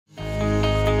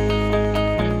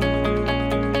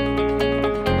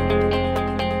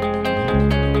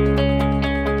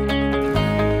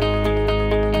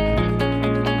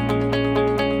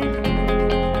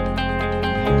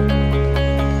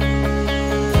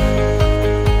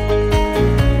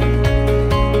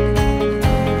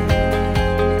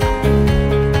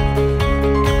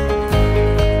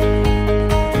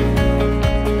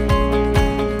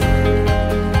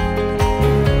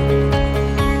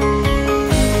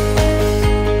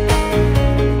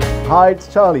Hi,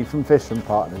 it's Charlie from Fish &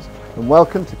 Partners and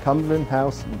welcome to Cumberland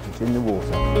House in Virginia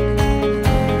Water.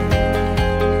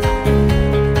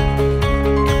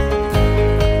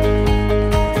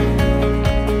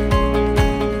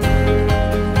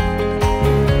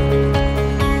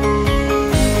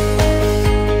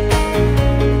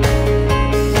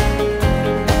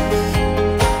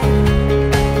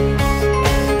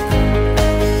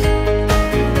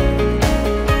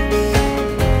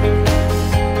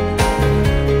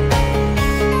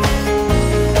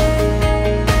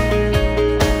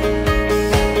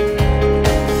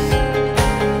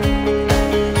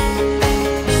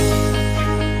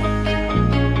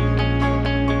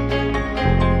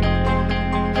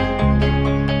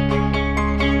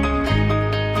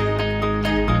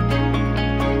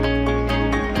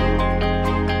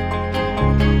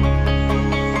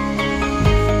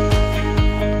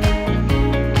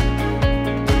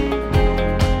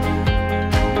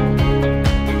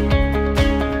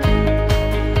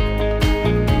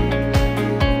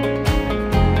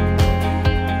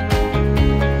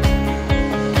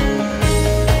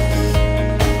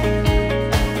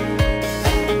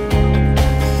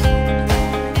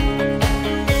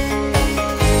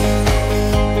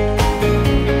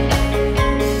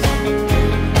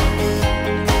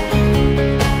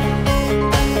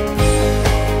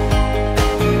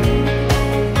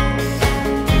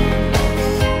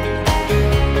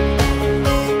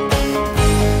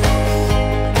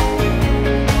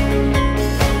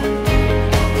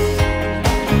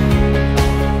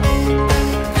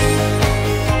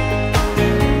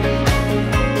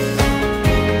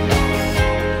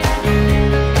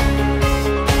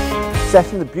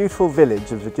 Set in the beautiful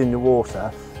village of Virginia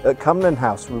Water, at Cumberland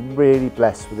House we're really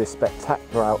blessed with this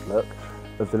spectacular outlook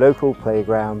of the local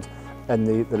playground and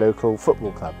the local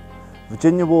football club.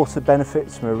 Virginia Water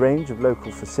benefits from a range of local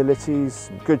facilities,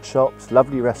 some good shops,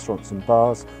 lovely restaurants and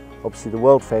bars, obviously the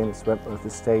world famous Wentworth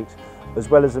Estate, as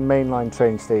well as a mainline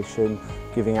train station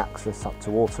giving access up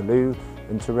to Waterloo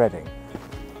and to Reading.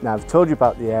 Now I've told you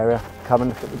about the area, come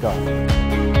and look at the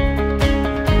golf.